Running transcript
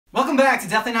Welcome back to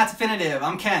Definitely Not Definitive.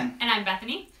 I'm Ken. And I'm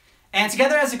Bethany. And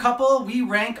together as a couple, we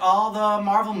rank all the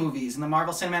Marvel movies in the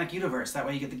Marvel Cinematic Universe. That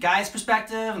way you get the guy's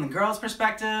perspective and the girl's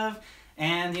perspective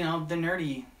and, you know, the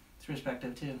nerdy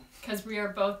perspective too. Because we are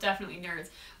both definitely nerds.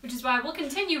 Which is why we'll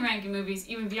continue ranking movies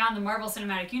even beyond the Marvel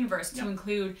Cinematic Universe to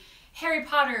include Harry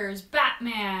Potter's,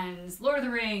 Batman's, Lord of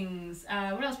the Rings,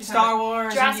 what else we Star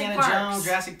Wars, Jurassic Indiana Jones,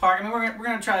 Jurassic Park. I mean, we're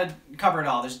going to try to cover it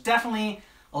all. There's definitely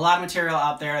a lot of material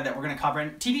out there that we're going to cover,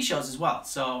 and TV shows as well.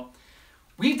 So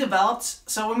we've developed,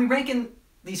 so when we rank in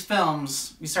these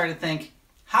films, we started to think,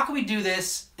 how can we do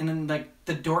this in like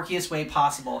the dorkiest way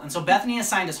possible? And so Bethany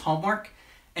assigned us homework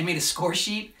and made a score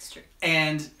sheet. It's true.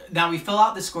 And now we fill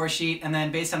out the score sheet, and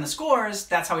then based on the scores,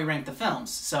 that's how we rank the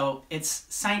films. So it's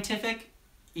scientific,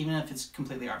 even if it's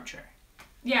completely arbitrary.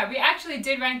 Yeah, we actually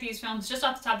did rank these films just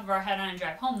off the top of our head on a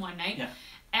drive home one night. Yeah.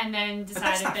 And then But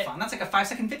decided that's not fun. That's like a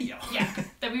 5-second video. Yeah,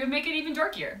 that we would make it even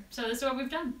dorkier. So this is what we've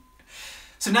done.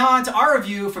 So now on to our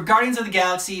review for Guardians of the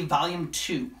Galaxy Volume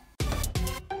 2.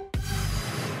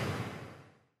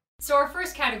 So our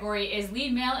first category is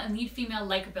lead male and lead female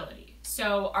likability.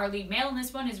 So our lead male in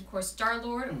this one is, of course,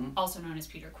 Star-Lord, also known as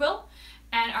Peter Quill.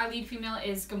 And our lead female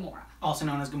is Gamora. Also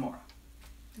known as Gamora.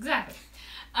 Exactly.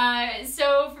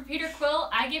 So for Peter Quill,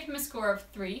 I give him a score of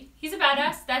 3. He's a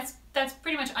badass. That's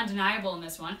pretty much undeniable in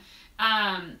this one.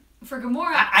 For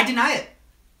Gamora... I deny it.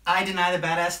 I deny the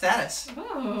badass status.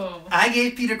 Ooh. I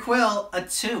gave Peter Quill a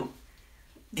 2.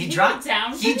 He dropped.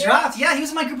 He dropped. Yeah, he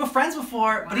was in my group of friends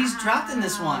before, but he's dropped in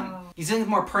this one. He's in with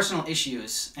more personal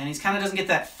issues, and he's kind of doesn't get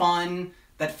that fun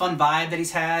vibe that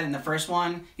he's had in the first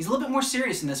one. He's a little bit more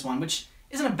serious in this one, which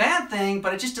isn't a bad thing,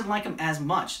 but I just didn't like him as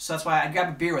much. So that's why I grabbed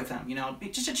a beer with him, you know,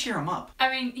 just to cheer him up. I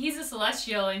mean, he's a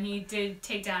Celestial, and he did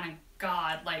take down a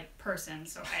god-like person,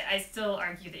 so I still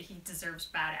argue that he deserves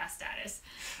badass status.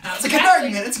 It's a good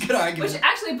argument. It's a good argument. Which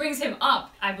actually brings him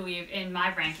up, I believe, in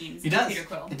my rankings. He does. Peter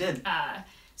Quill. It did.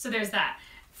 So there's that.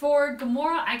 For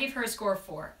Gamora, I give her a score of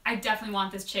 4. I definitely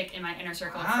want this chick in my inner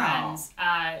circle of friends.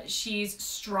 She's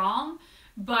strong,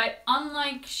 but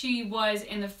unlike she was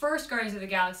in the first Guardians of the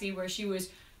Galaxy, where she was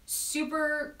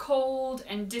super cold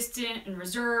and distant and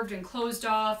reserved and closed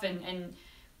off and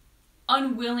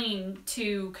unwilling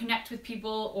to connect with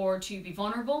people or to be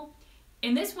vulnerable,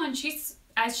 in this one, she's,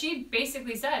 as she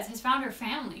basically says, has found her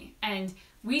family. And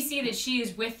we see that she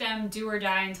is with them, do or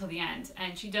die until the end.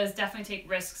 And she does definitely take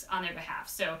risks on their behalf.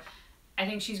 So I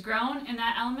think she's grown in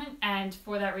that element. And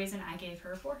for that reason, I gave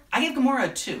her a 4. I gave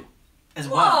Gamora a 2 as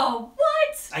well. Whoa,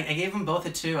 what? I gave them both a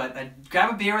 2. I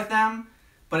grabbed a beer with them,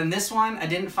 but in this one, I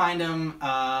didn't find them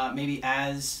maybe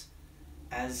as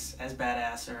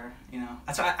badass, or, you know.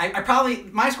 That's why I probably,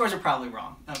 my scores are probably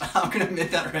wrong. I'm going to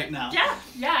admit that right now. Yeah,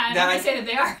 I'm going to say that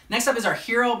they are. Next up is our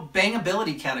hero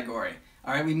bangability category.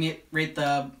 All right, we rate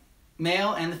the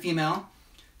male and the female.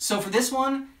 So for this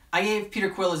one, I gave Peter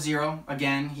Quill a 0.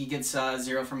 Again, he gets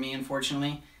 0 from me,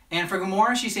 unfortunately. And for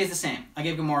Gamora, she stays the same. I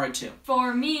gave Gamora a 2.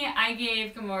 For me, I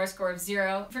gave Gamora a score of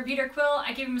 0. For Peter Quill,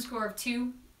 I gave him a score of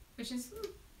 2, which is,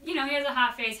 you know, he has a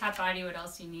hot face, hot body, what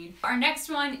else do you need? Our next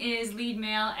one is lead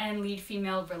male and lead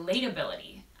female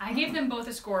relatability. I gave them both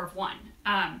a score of 1.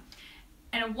 And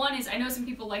a 1 is, I know some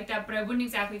people like that, but I wouldn't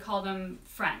exactly call them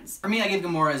friends. For me, I gave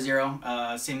Gamora a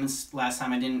 0. Same as last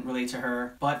time, I didn't relate to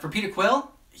her. But for Peter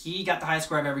Quill, he got the highest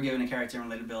score I've ever given a character in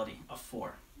relatability, a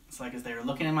 4. It's like as they were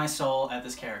looking in my soul at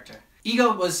this character.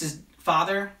 Ego was his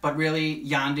father, but really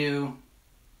Yondu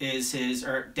is his,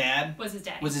 or dad. Was his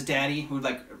daddy. Was his daddy, who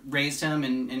like raised him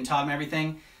and taught him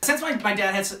everything. Since my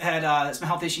dad had some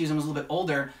health issues and was a little bit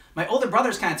older, my older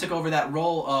brothers kind of took over that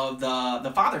role of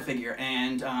the father figure.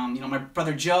 And, you know, my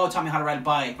brother Joe taught me how to ride a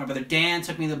bike. My brother Dan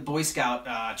took me to Boy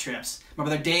Scout trips. My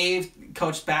brother Dave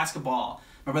coached basketball.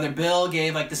 My brother Bill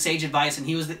gave like the sage advice, and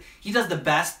he does the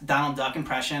best Donald Duck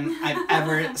impression I've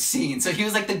ever seen. So he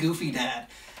was like the goofy dad.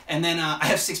 And then I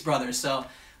have 6 brothers, so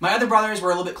my other brothers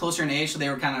were a little bit closer in age, so they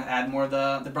were kind of had more of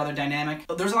the brother dynamic.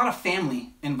 But there's a lot of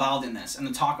family involved in this, and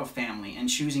the talk of family, and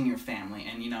choosing your family,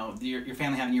 and, you know, your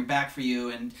family having your back for you,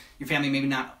 and your family maybe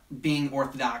not being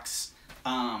orthodox,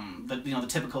 the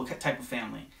typical type of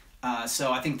family.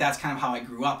 So I think that's kind of how I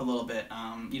grew up a little bit.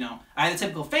 You know, I had a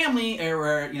typical family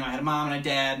where, you know, I had a mom and a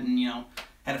dad, and, you know,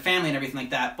 had a family and everything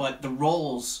like that, but the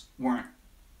roles weren't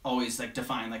always like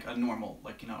defined like a normal,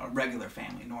 like, you know, a regular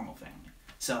family, a normal family.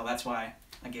 So that's why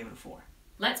I gave it a 4.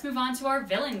 Let's move on to our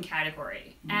villain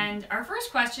category. And our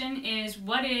first question is,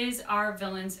 what is our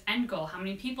villain's end goal? How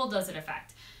many people does it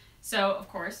affect? So, of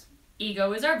course,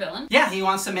 Ego is our villain. Yeah, he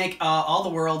wants to make all the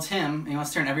worlds him, and he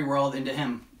wants to turn every world into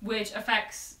him. Which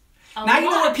affects now you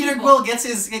know where Peter Quill gets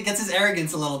his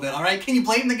arrogance a little bit, all right? Can you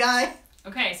blame the guy?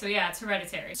 Okay, so yeah, it's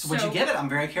Hereditary. So what'd you give it? I'm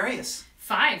very curious.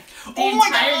 5. The Oh my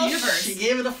entire gosh! universe. She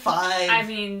gave it a 5. I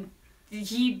mean,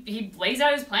 he lays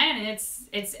out his plan, and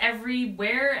it's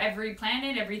everywhere, every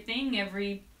planet, everything,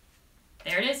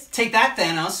 there it is. Take that,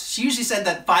 Thanos. She usually said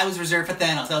that 5 was reserved for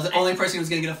Thanos. That was the only person who was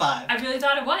going to get a 5. I really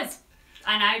thought it was.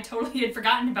 And I totally had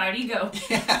forgotten about Ego.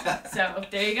 Yeah. So,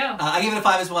 there you go. I give it a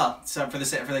 5 as well, so for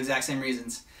the exact same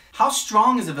reasons. How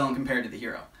strong is the villain compared to the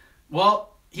hero?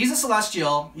 Well, he's a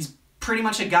celestial. He's pretty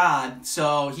much a god,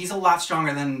 so he's a lot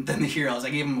stronger than the heroes. I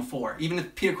gave him a 4. Even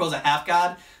if Peter Quill's a half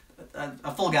god,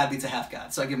 a full god beats a half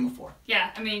god, so I give him a 4.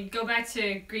 Yeah, I mean, go back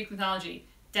to Greek mythology.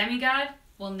 Demigod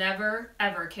will never,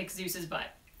 ever kick Zeus's butt.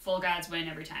 Full gods win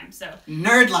every time, so...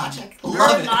 Nerd logic.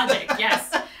 Love it. Nerd logic,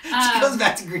 yes. She goes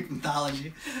back to Greek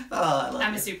mythology. Oh, I love it.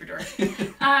 I'm a super dork.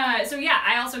 So yeah,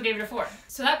 I also gave it a 4.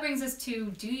 So that brings us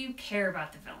to, do you care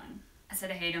about the villain? I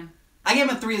said I hate him. I gave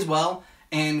him a 3 as well,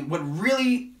 and what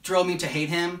really drove me to hate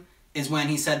him is when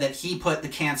he said that he put the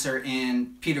cancer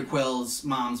in Peter Quill's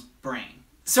mom's brain.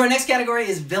 So our next category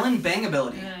is villain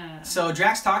bangability. So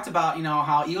Drax talked about,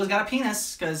 how Ego's got a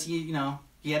penis because he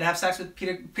had to have sex with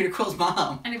Peter Quill's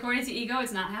mom. And according to Ego,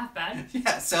 it's not half bad.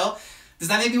 Yeah, so does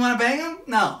that make me want to bang him?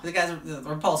 No, the guy's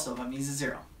repulsive. I mean, he's a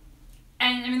 0.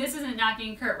 And I mean, this isn't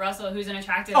knocking Kurt Russell, who's an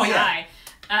attractive Oh, yeah.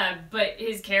 guy. But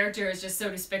his character is just so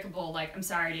despicable. Like, I'm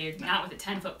sorry, dude, not with a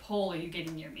 10-foot pole are you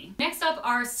getting near me. Next up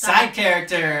are side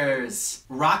characters.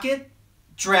 Rocket,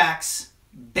 Drax,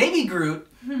 Baby Groot,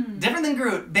 different than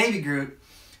Groot, Baby Groot.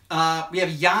 We have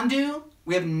Yondu,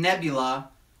 we have Nebula,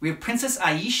 we have Princess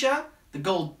Aisha, the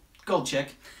gold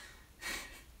chick.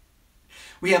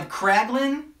 We have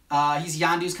Kraglin, he's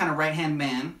Yondu's kind of right-hand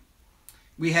man.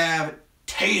 We have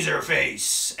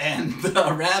Taserface and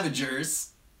the Ravagers.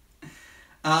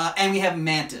 And we have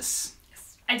Mantis.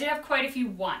 Yes. I did have quite a few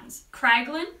ones.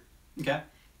 Kraglin. Okay.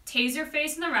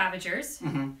 Taserface and the Ravagers.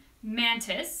 Mm-hmm.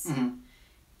 Mantis. Mm-hmm.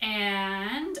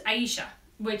 And Aisha.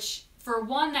 Which, for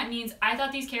one, that means I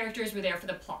thought these characters were there for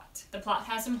the plot. The plot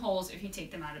has some holes if you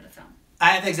take them out of the film. I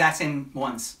had the exact same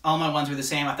ones. All my ones were the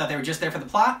same. I thought they were just there for the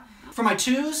plot. For my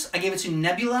 2s, I gave it to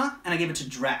Nebula and I gave it to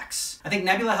Drax. I think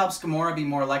Nebula helps Gamora be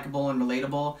more likable and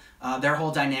relatable. Their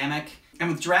whole dynamic. And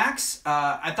with Drax,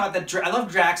 I thought that I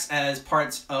love Drax as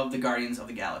parts of the Guardians of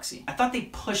the Galaxy. I thought they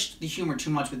pushed the humor too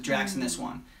much with Drax in this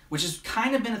one, which has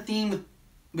kind of been a theme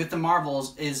with the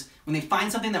Marvels, is when they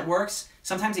find something that works,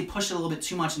 sometimes they push it a little bit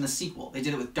too much in the sequel. They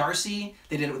did it with Darcy,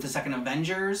 they did it with the second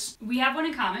Avengers. We have one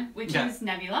in common, which is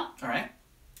Nebula. All right.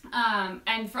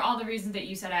 And for all the reasons that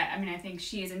you said, I think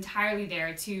she is entirely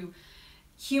there to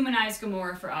humanize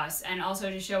Gamora for us, and also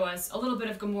to show us a little bit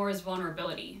of Gamora's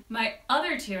vulnerability. My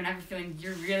other 2, and I have a feeling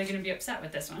you're really going to be upset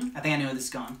with this one. I think I know where this is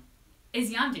going.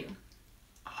 Is Yondu.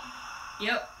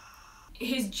 Yep.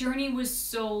 His journey was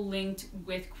so linked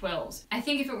with Quill's. I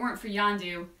think if it weren't for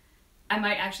Yondu, I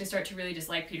might actually start to really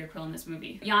dislike Peter Quill in this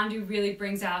movie. Yondu really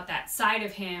brings out that side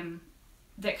of him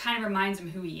that kind of reminds him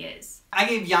who he is. I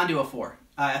gave Yondu a 4.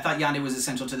 I thought Yondu was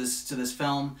essential to this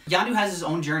film. Yondu has his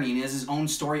own journey and he has his own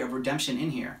story of redemption in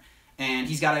here. And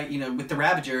he's got with the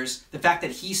Ravagers, the fact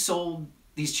that he sold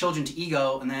these children to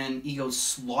Ego and then Ego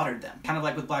slaughtered them. Kind of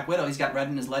like with Black Widow, he's got red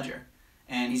in his ledger.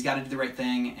 And he's got to do the right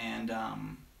thing, and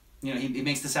he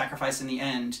makes the sacrifice in the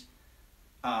end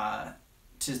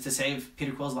to save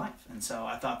Peter Quill's life. And so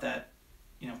I thought that,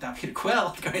 without Peter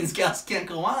Quill, Guardians of the Galaxy can't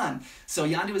go on. So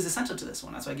Yondu is essential to this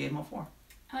one. That's why I gave him a 4.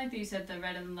 I like that you said the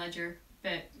red in the ledger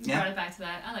bit. Yeah. Brought it back to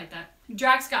that. I like that.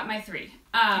 Drax got my 3,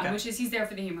 Okay. which is he's there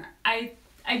for the humor. I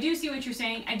do see what you're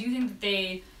saying. I do think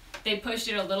that they pushed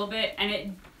it a little bit,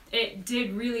 and it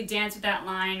did really dance with that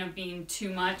line of being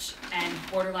too much and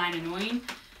borderline annoying,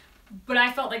 but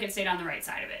I felt like it stayed on the right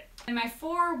side of it. And my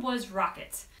 4 was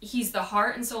Rocket. He's the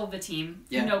heart and soul of the team,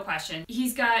 no question.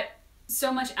 He's got so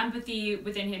much empathy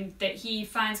within him that he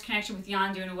finds connection with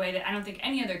Yondu in a way that I don't think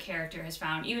any other character has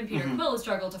found. Even Peter Quill has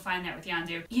struggled to find that with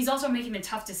Yondu. He's also making the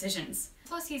tough decisions.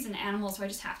 Plus, he's an animal, so I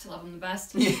just have to love him the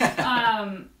best.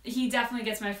 Yeah. He definitely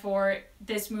gets my 4.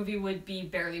 This movie would be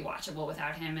barely watchable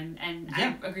without him, and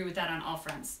I agree with that on all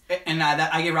fronts. And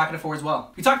I gave Rocket a 4 as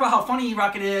well. We talked about how funny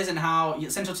Rocket is and how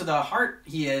essential to the heart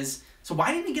he is. So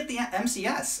why didn't he get the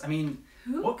MCS? I mean,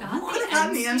 who could have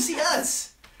gotten the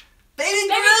MCS? Baby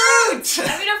Groot!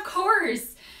 I mean, of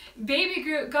course. Baby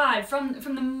Groot, God, from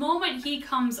the moment he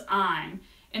comes on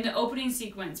in the opening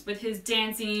sequence with his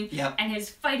dancing and his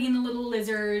fighting the little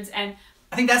lizards, and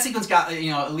I think that sequence got,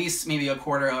 at least maybe a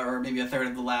quarter or maybe a third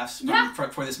of the laughs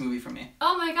for this movie for me.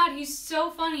 Oh my God, he's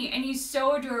so funny and he's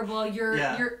so adorable.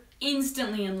 You're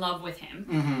instantly in love with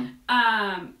him.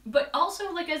 Mm-hmm. But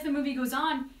also, like, as the movie goes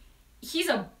on, he's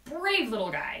a brave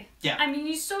little guy. Yeah. I mean,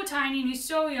 he's so tiny and he's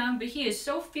so young, but he is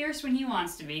so fierce when he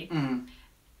wants to be. Mm-hmm.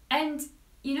 And,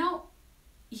 you know,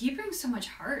 he brings so much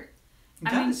heart. He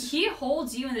I mean, does. he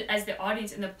holds you as the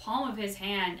audience in the palm of his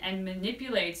hand and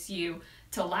manipulates you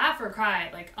to laugh or cry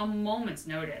at, like, a moment's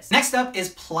notice. Next up is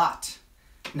plot.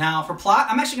 Now, for plot,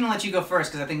 I'm actually going to let you go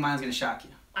first because I think mine's going to shock you.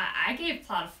 I gave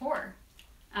plot a 4.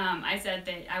 I said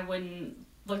that I wouldn't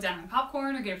look down at my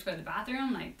popcorn or get up to go to the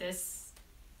bathroom. Like, this,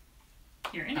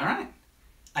 you're in it. All right.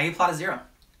 I gave plot a 0.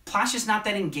 Plot's just not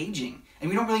that engaging. And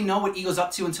we don't really know what Ego's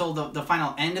up to until the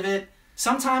final end of it.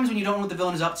 Sometimes when you don't know what the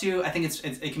villain is up to, I think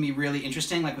it can be really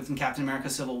interesting, like within Captain America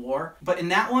Civil War. But in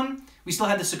that one, we still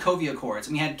had the Sokovia Accords,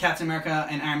 and we had Captain America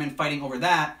and Iron Man fighting over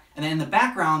that, and then in the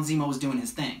background, Zemo was doing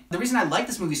his thing. The reason I like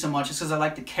this movie so much is because I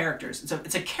like the characters.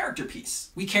 It's a character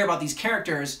piece. We care about these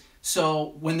characters,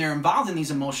 so when they're involved in these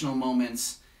emotional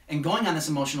moments and going on this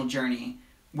emotional journey,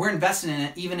 we're invested in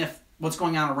it, even if what's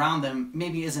going on around them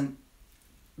maybe isn't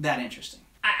that interesting.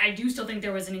 I do still think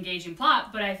there was an engaging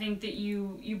plot, but I think that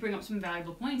you bring up some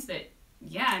valuable points that,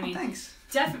 yeah, I mean... Oh, thanks.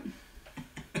 Definitely.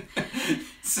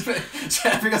 So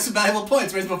I bring up some valuable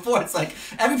points, whereas before it's like,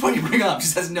 every point you bring up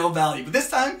just has no value. But this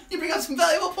time, you bring up some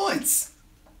valuable points.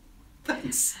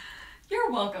 Thanks. You're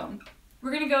welcome.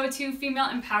 We're going to go to female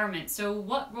empowerment. So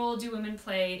what role do women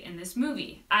play in this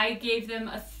movie? I gave them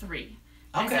a 3.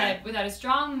 Okay. I said, without a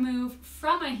strong move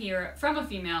from a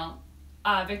female,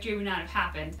 victory would not have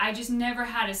happened. I just never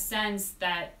had a sense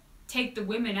that take the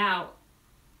women out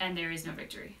and there is no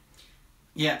victory.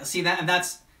 Yeah, see that, and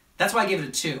that's why I gave it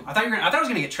a 2. I thought I was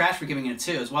gonna get trashed for giving it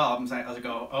a 2 as well. I was like,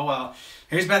 oh well,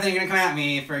 here's Bethany gonna come at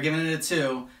me for giving it a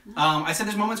 2. I said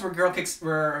there's moments where a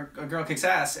girl kicks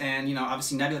ass, and you know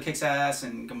obviously Nebula kicks ass,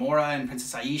 and Gamora and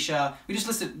Princess Aisha. We just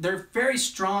listed they're very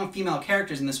strong female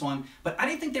characters in this one, but I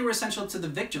didn't think they were essential to the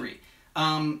victory.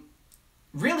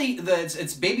 Really,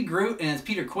 it's Baby Groot, and it's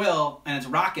Peter Quill, and it's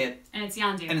Rocket. And it's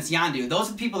Yondu. Those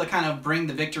are the people that kind of bring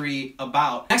the victory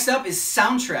about. Next up is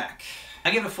soundtrack.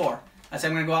 I give it a 4. I said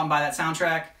I'm going to go out and buy that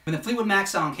soundtrack. When the Fleetwood Mac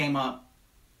song came up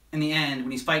in the end,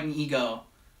 when he's fighting Ego,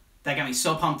 that got me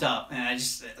so pumped up, and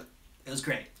it was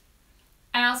great.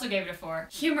 I also gave it a 4.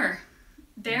 Humor.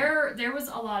 There was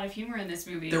a lot of humor in this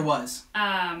movie. There was.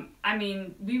 I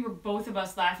mean, we were both of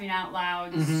us laughing out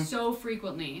loud so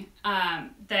frequently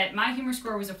that my humor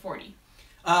score was a 40.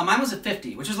 Mine was a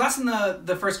 50, which was less than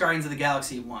the first Guardians of the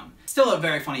Galaxy one. Still a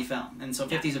very funny film, and so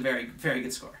 50 is a very, very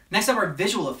good score. Next up are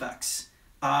visual effects.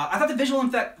 I thought the visual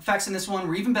effects in this one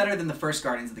were even better than the first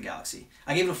Guardians of the Galaxy.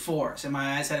 I gave it a 4, so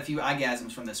my eyes had a few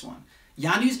eyegasms from this one.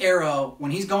 Yondu's arrow,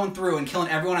 when he's going through and killing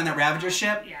everyone on that Ravager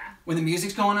ship, when the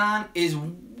music's going on, is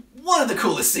one of the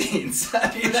coolest scenes.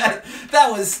 I mean,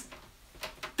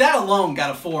 that alone got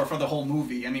a 4 for the whole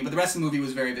movie. I mean, but the rest of the movie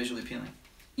was very visually appealing.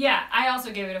 Yeah, I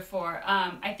also gave it a 4.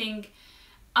 I think,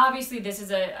 obviously, this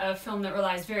is a film that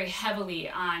relies very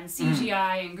heavily on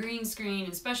CGI and green screen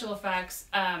and special effects,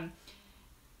 and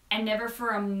never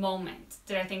for a moment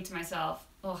did I think to myself,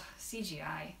 oh,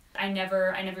 CGI. I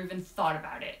never even thought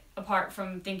about it, apart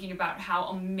from thinking about how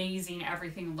amazing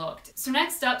everything looked. So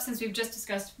next up, since we've just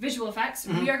discussed visual effects,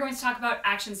 we are going to talk about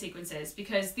action sequences,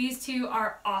 because these two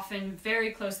are often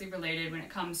very closely related when it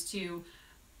comes to,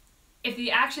 if the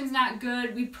action's not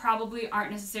good, we probably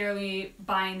aren't necessarily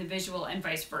buying the visual, and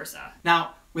vice versa.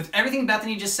 Now, with everything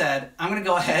Bethany just said, I'm going to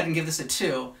go ahead and give this a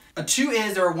 2. A 2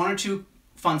 is there are 1 or 2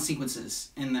 fun sequences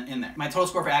in there. My total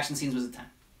score for action scenes was a 10.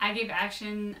 I gave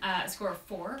action a score of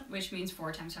 4, which means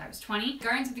 4 times 5 is 20.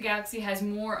 Guardians of the Galaxy has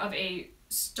more of a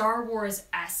Star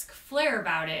Wars-esque flair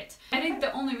about it. I think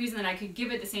the only reason that I could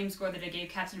give it the same score that I gave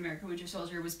Captain America Winter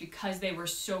Soldier was because they were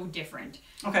so different.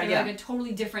 Okay, they were like a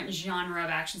totally different genre of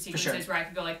action sequences where I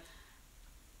could go like,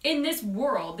 in this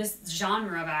world, this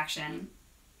genre of action,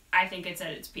 I think it's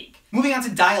at its peak. Moving on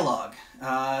to dialogue.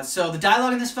 So the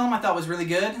dialogue in this film I thought was really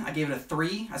good. I gave it a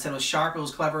 3. I said it was sharp, it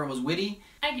was clever, it was witty.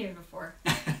 I gave it a 4.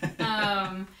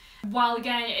 While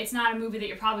again, it's not a movie that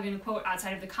you're probably going to quote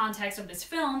outside of the context of this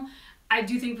film, I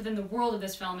do think within the world of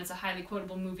this film, it's a highly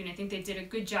quotable movie, and I think they did a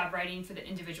good job writing for the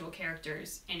individual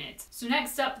characters in it. So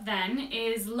next up then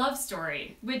is love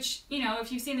story, which, you know,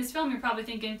 if you've seen this film, you're probably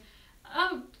thinking,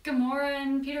 oh, Gamora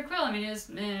and Peter Quill, I mean,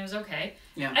 it was okay.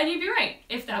 Yeah. And you'd be right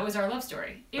if that was our love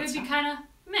story. It would be kind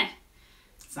of meh.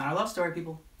 It's not our love story,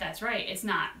 people. That's right, it's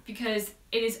not. Because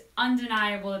it is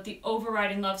undeniable that the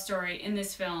overriding love story in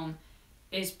this film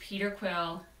is Peter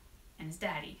Quill and his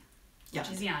daddy, which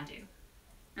is Yondu.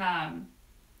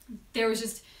 There was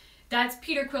just, that's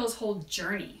Peter Quill's whole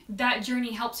journey. That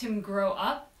journey helps him grow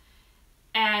up,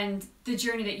 and the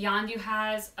journey that Yondu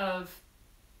has of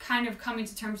kind of coming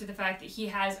to terms with the fact that he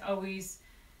has always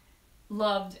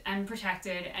loved and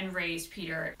protected and raised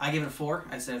Peter. I give it a 4.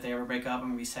 I said if they ever break up, I'm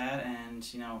gonna be sad,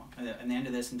 and you know, at the end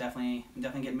of this, I'm definitely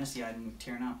getting misty-eyed and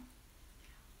tearing up.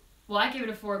 Well, I give it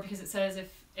a 4 because it says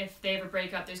if they ever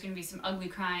break up, there's gonna be some ugly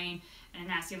crying and a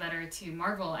nasty letter to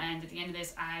Marvel, and at the end of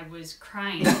this, I was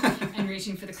crying and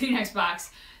reaching for the Kleenex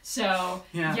box. So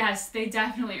yes, they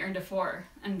definitely earned a 4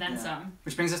 and then some.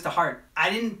 Which brings us to Heart. I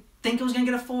didn't think it was gonna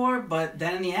get a 4, but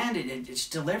then in the end it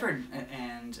just delivered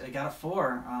and it got a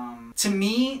 4. To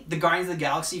me, the Guardians of the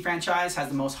Galaxy franchise has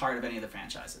the most heart of any of the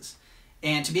franchises,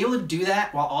 and to be able to do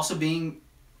that while also being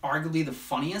arguably the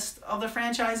funniest of the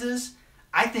franchises,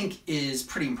 I think is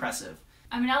pretty impressive.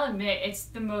 I mean, I'll admit it's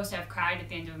the most I've cried at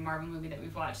the end of a Marvel movie that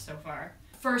we've watched so far.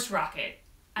 First Rocket,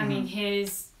 I mean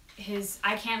his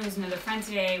I can't lose another friend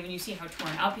today, when you see how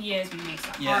torn up he is, when he makes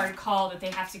that hard call that they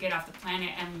have to get off the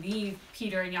planet and leave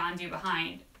Peter and Yondu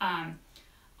behind.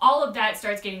 All of that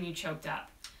starts getting you choked up.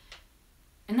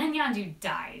 And then Yondu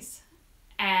dies.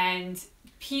 And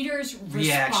Peter's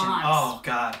reaction. response. Oh,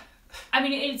 God. I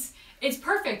mean, it's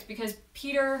perfect because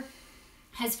Peter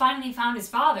has finally found his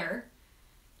father.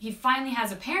 He finally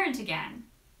has a parent again.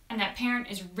 And that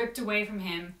parent is ripped away from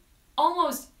him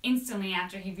almost instantly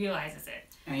after he realizes it.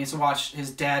 And he has to watch his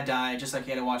dad die just like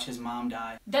he had to watch his mom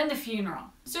die. Then the funeral.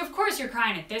 So of course you're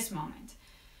crying at this moment.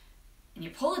 And you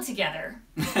pull it together.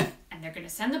 And they're going to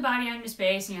send the body out into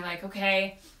space. And you're like,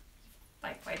 okay,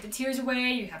 like wipe the tears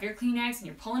away. You have your Kleenex and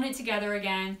you're pulling it together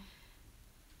again.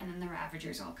 And then the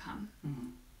Ravagers all come.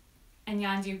 And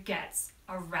Yondu gets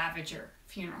a Ravager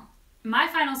funeral. My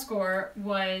final score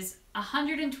was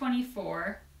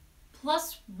 124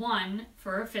 plus 1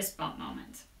 for a fist bump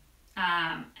moment.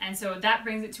 And so that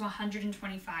brings it to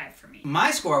 125 for me. My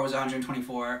score was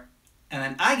 124, and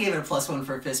then I gave it a +1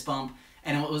 for a fist bump,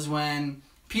 and it was when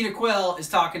Peter Quill is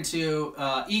talking to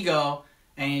Ego,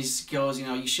 and he goes, you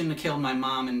know, you shouldn't have killed my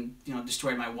mom and, you know,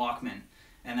 destroyed my Walkman.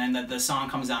 And then the song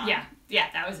comes on. Yeah,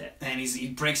 that was it. And he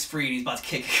breaks free and he's about to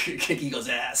kick Ego's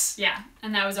ass. Yeah,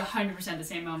 and that was 100% the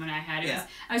same moment I had.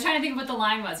 I was trying to think of what the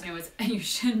line was, and it was, you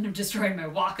shouldn't have destroyed my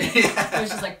Walkman. It was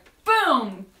just like,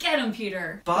 boom, get him,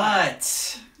 Peter.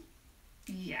 But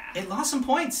yeah, it lost some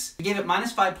points. I gave it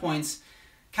 -5 points,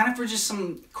 kind of for just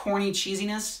some corny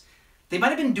cheesiness. They might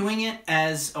have been doing it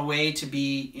as a way to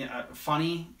be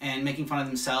funny and making fun of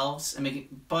themselves,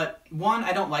 but one,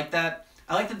 I don't like that.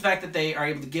 I like the fact that they are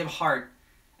able to give heart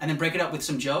and then break it up with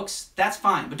some jokes. That's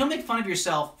fine, but don't make fun of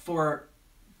yourself for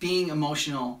being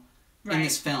emotional in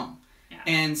this film. Yeah.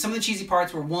 And some of the cheesy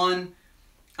parts were, one,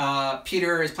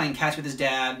 Peter is playing catch with his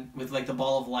dad with like the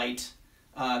ball of light.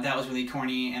 That was really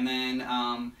corny. And then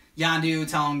Yondu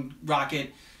telling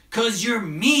Rocket, "'Cause you're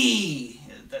me."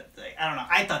 I don't know.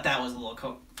 I thought that was a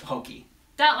little hokey.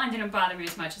 That line didn't bother me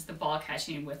as much as the ball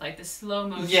catching with like the slow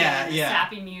motion,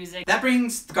 sappy music. That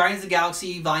brings the Guardians of the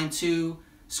Galaxy Volume 2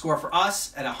 score for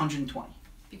us at 120.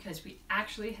 Because we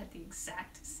actually had the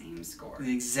exact same score.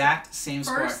 The exact same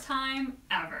score. First time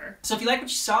ever. So if you like what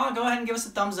you saw, go ahead and give us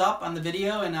a thumbs up on the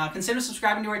video, and consider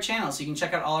subscribing to our channel so you can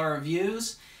check out all our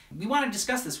reviews. We want to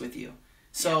discuss this with you.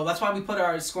 So that's why we put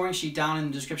our scoring sheet down in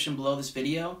the description below this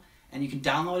video, and you can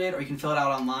download it or you can fill it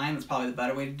out online. That's probably the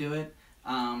better way to do it.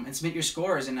 And submit your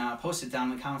scores and post it down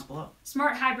in the comments below.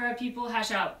 Smart highbrow people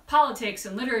hash out politics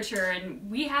and literature, and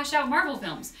we hash out Marvel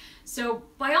films. So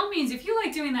by all means, if you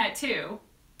like doing that too,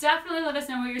 definitely let us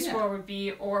know what your score would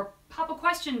be, or pop a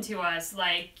question to us,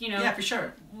 like, you know, for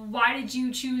sure. Why did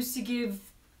you choose to give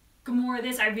Gamora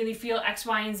this? I really feel X,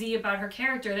 Y, and Z about her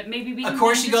character that maybe we can. Of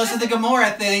course, she goes to the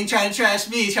Gamora thing, trying to trash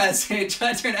me, trying to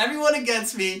turn everyone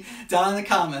against me down in the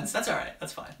comments. That's all right.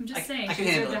 That's fine. I'm just saying, I can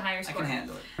handle it. I can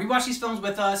handle it. Rewatch these films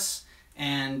with us,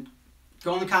 and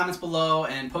go in the comments below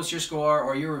and post your score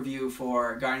or your review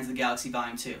for Guardians of the Galaxy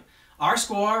Volume 2. Our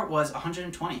score was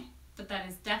 120. But that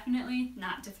is definitely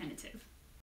not definitive.